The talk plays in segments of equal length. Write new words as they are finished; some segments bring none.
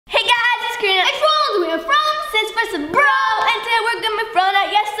Karina. Next one, we are from Sis vs. Bro, and today we're gonna be throwing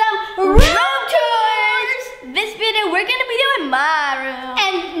out some room tours. This video we're gonna be doing my room,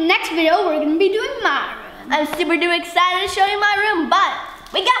 and next video we're gonna be doing my room. I'm super duper excited to show you my room, but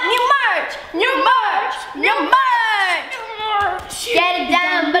we got new merch, new merch, new merch. Get it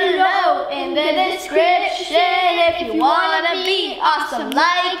down below in the description if you wanna be awesome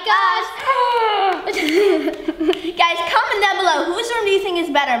like us. Guys, comment down below, whose room do you think is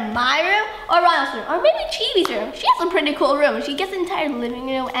better, my room or Ronald's room? Or maybe Chibi's room. She has a pretty cool room. She gets an entire living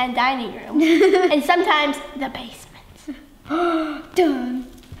room and dining room. And sometimes the basement. Dun,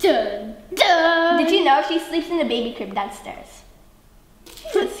 dun, dun. Did you know she sleeps in the baby crib downstairs?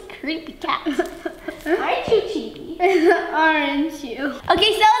 She's a creepy cat. Aren't you, Chibi? Aren't you?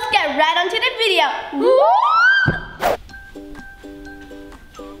 Okay, so let's get right onto the video. Woo!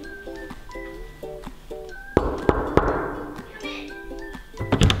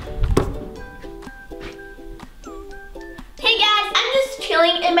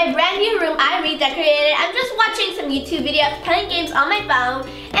 In my brand new room I redecorated. I'm just watching some YouTube videos, playing games on my phone,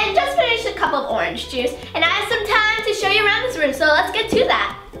 and just finished a cup of orange juice. And I have some time to show you around this room, so let's get to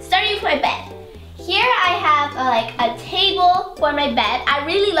that. Starting with my bed. Here I have a table for my bed. I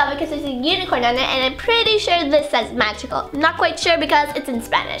really love it because there's a unicorn on it, and I'm pretty sure this says magical. I'm not quite sure because it's in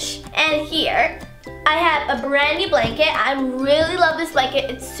Spanish. And here I have a brand new blanket. I really love this blanket.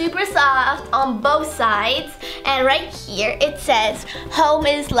 It's super soft on both sides. And right here it says, home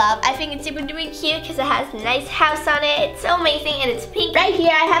is love. I think it's super duper cute because it has a nice house on it. It's so amazing and it's pink. Right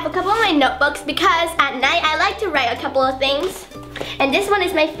here I have a couple of my notebooks because at night I like to write a couple of things. And this one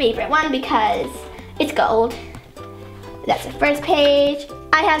is my favorite one because it's gold. That's the first page.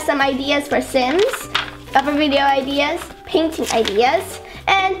 I have some ideas for Sims, other video ideas, painting ideas,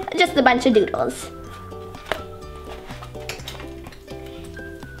 and just a bunch of doodles.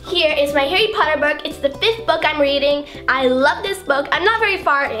 Here is my Harry Potter book. It's the 5th book I'm reading. I love this book. I'm not very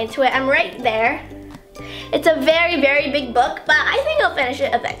far into it. I'm right there. It's a very, very big book, but I think I'll finish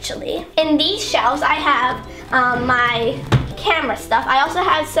it eventually. In these shelves, I have my camera stuff. I also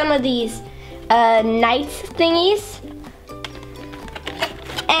have some of these night thingies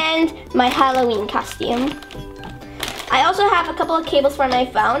and my Halloween costume. I also have a couple of cables for my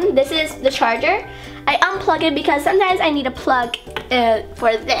phone. This is the charger. I unplug it because sometimes I need a plug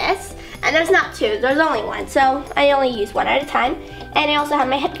for this, and there's not two, there's only one, so I only use one at a time. And I also have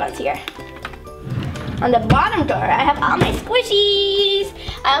my headphones here. On the bottom drawer, I have all my squishies.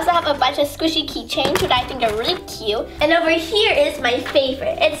 I also have a bunch of squishy keychains, which I think are really cute. And over here is my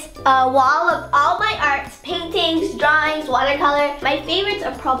favorite. It's a wall of all my arts, paintings, drawings, watercolor. My favorites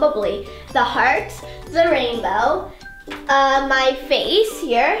are probably the hearts, the rainbow, my face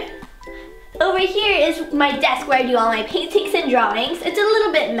here. Over here is my desk where I do all my paintings and drawings. It's a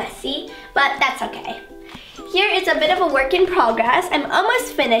little bit messy, but that's okay. Here is a bit of a work in progress. I'm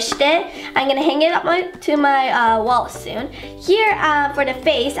almost finished it. I'm gonna hang it up to my wall soon. Here for the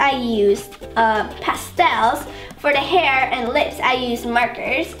face, I used pastels. For the hair and lips, I used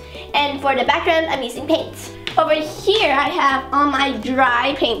markers. And for the background, I'm using paints. Over here, I have all my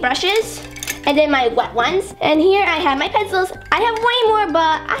dry paintbrushes. And then my wet ones. And here I have my pencils. I have way more,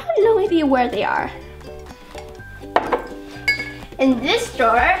 but I have no idea where they are. In this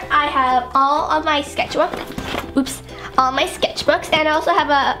drawer, I have all of my sketchbooks. Oops, all my sketchbooks. And I also have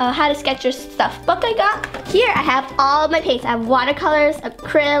a How to Sketch Your Stuff book I got. Here I have all of my paints. I have watercolors,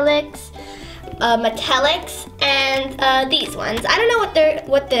 acrylics, metallics, and these ones. I don't know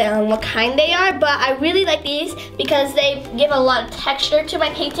what kind they are, but I really like these because they give a lot of texture to my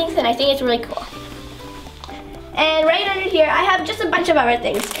paintings, and I think it's really cool. And right under here, I have just a bunch of other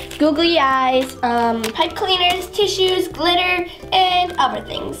things: googly eyes, pipe cleaners, tissues, glitter, and other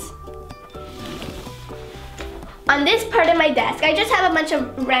things. On this part of my desk, I just have a bunch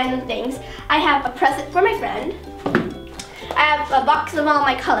of random things. I have a present for my friend. I have a box of all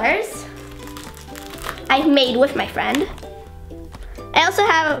my colors I've made with my friend. I also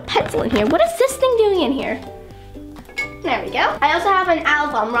have a pencil in here. What is this thing doing in here? There we go. I also have an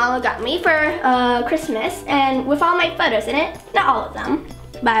album Ronald got me for Christmas, and with all my photos in it. Not all of them,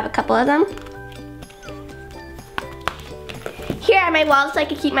 but I have a couple of them. Here are my wallets so I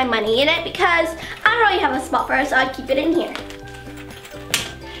can keep my money in it because I don't really have a spot for it, so I keep it in here.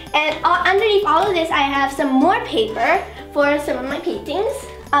 And underneath all of this, I have some more paper for some of my paintings.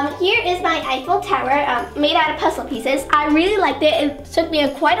 Here is my Eiffel Tower made out of puzzle pieces. I really liked it. It took me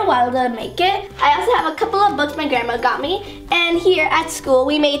quite a while to make it. I also have a couple of books my grandma got me. And here at school,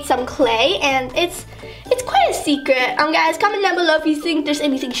 we made some clay, and it's quite a secret. Guys, comment down below if you think there's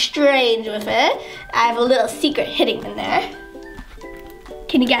anything strange with it. I have a little secret hidden in there.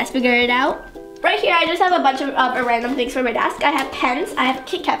 Can you guys figure it out? Right here, I just have a bunch of random things for my desk. I have pens. I have a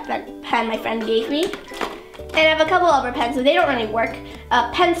Kit Kat pen my friend gave me. And I have a couple other pens, so they don't really work.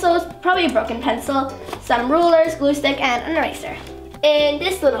 Pencils, probably a broken pencil, some rulers, glue stick, and an eraser. In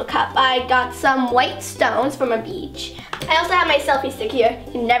this little cup, I got some white stones from a beach. I also have my selfie stick here.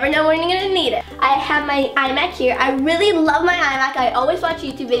 You never know when you're gonna need it. I have my iMac here. I really love my iMac. I always watch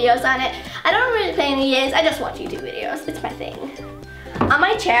YouTube videos on it. I don't really play any games, I just watch YouTube videos. It's my thing. On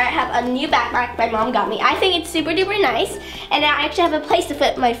my chair, I have a new backpack my mom got me. I think it's super duper nice, and I actually have a place to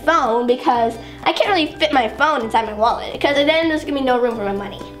fit my phone because I can't really fit my phone inside my wallet because then there's gonna be no room for my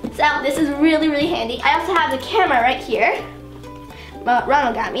money. So this is really, really handy. I also have the camera right here.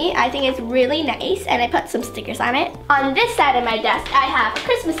 Ronald got me. I think it's really nice, and I put some stickers on it. On this side of my desk, I have a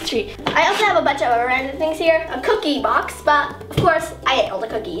Christmas tree. I also have a bunch of other random things here. A cookie box, but of course, I ate all the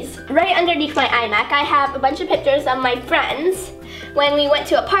cookies. Right underneath my iMac, I have a bunch of pictures of my friends when we went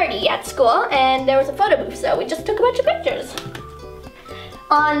to a party at school, and there was a photo booth, so we just took a bunch of pictures.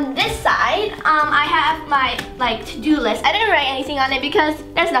 On this side, I have my to-do list. I didn't write anything on it because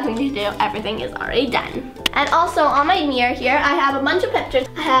there's nothing to do. Everything is already done. And also on my mirror here, I have a bunch of pictures.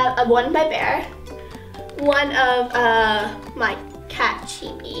 I have one of my bear, one of my cat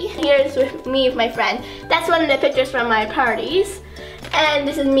Chibi. Here's me with my friend. That's one of the pictures from my parties. And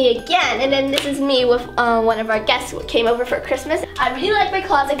this is me again, and then this is me with one of our guests who came over for Christmas. I really like my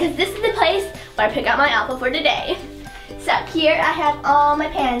closet because this is the place where I pick out my outfit for today. So here I have all my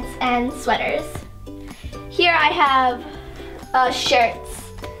pants and sweaters. Here I have shirts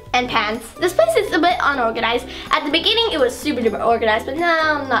and pants. This place is a bit unorganized. At the beginning it was super duper organized, but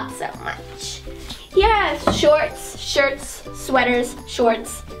now not so much. Here I have shorts, shirts, sweaters,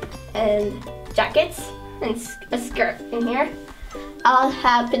 shorts, and jackets, and a skirt in here. I'll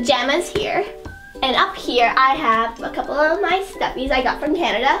have pajamas here. And up here I have a couple of my stuffies I got from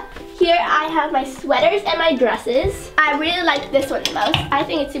Canada. Here I have my sweaters and my dresses. I really like this one the most. I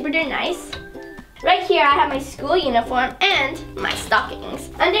think it's super duper nice. Right here I have my school uniform and my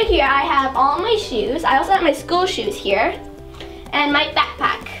stockings. Under here I have all my shoes. I also have my school shoes here. And my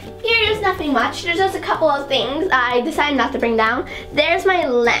backpack. Here there's nothing much. There's just a couple of things I decided not to bring down. There's my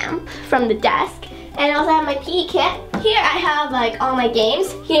lamp from the desk. And I also have my PE kit. Here I have all my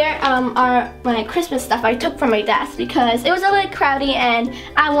games. Here are my Christmas stuff I took from my desk because it was a little crowdy and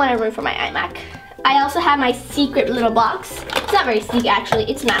I wanted room for my iMac. I also have my secret little box. It's not very secret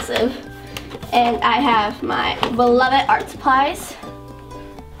actually, it's massive. And I have my beloved art supplies.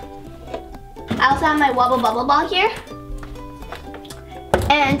 I also have my Wobble Bubble Ball here.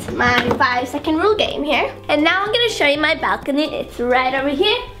 And my 5-second rule game here. And now I'm gonna show you my balcony. It's right over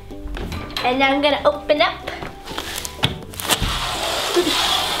here. And now I'm gonna open up.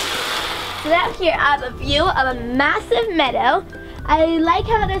 So out here I have a view of a massive meadow. I like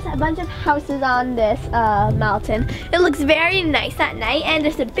how there's a bunch of houses on this mountain. It looks very nice at night, and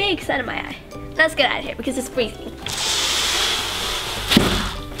there's a big sun in my eye. Let's get out of here because it's freezing.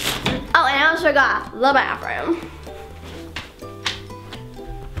 Oh, and I almost forgot the bathroom.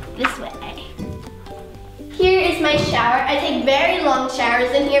 This way. Here is my shower. I take very long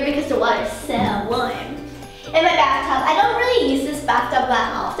showers in here because the water is so warm. And my bathtub. I don't really use this bathtub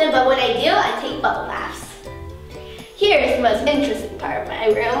that often, but when I do, I take bubble baths. Here is the most interesting part of my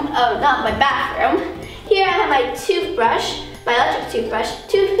room. Oh, not my bathroom. Here I have my toothbrush, my electric toothbrush,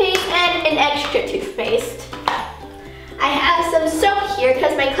 toothpaste, and an extra toothpaste. I have some soap here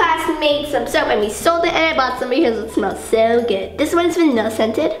because my class made some soap and we sold it, and I bought some because it smells so good. This one's vanilla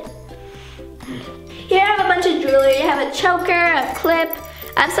scented. Here I have a bunch of jewelry. I have a choker, a clip.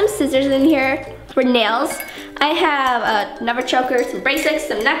 I have some scissors in here for nails. I have another choker, some bracelets,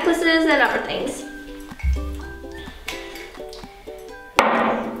 some necklaces, and other things.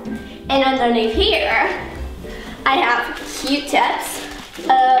 And underneath here, I have Q-tips.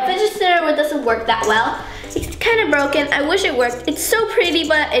 Fidget spinner doesn't work that well. It's kind of broken. I wish it worked. It's so pretty,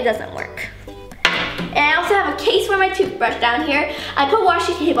 but it doesn't work. And I also have a case for my toothbrush down here. I put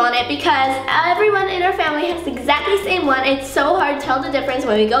washi tape on it because everyone in our family has the exactly same one. It's so hard to tell the difference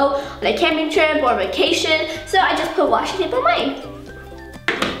when we go on a camping trip or vacation. So I just put washi tape on mine.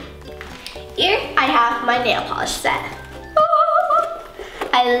 Here I have my nail polish set.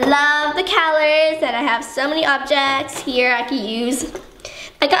 I love the colors, and I have so many objects here I can use.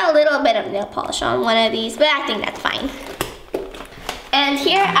 I got a little bit of nail polish on one of these, but I think that's fine. And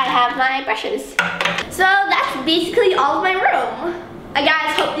here I have my brushes. So that's basically all of my room. I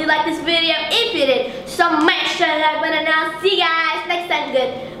guys hope you liked this video. If you did, smash that like button, and I'll see you guys next time.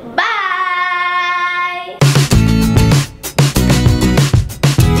 Good.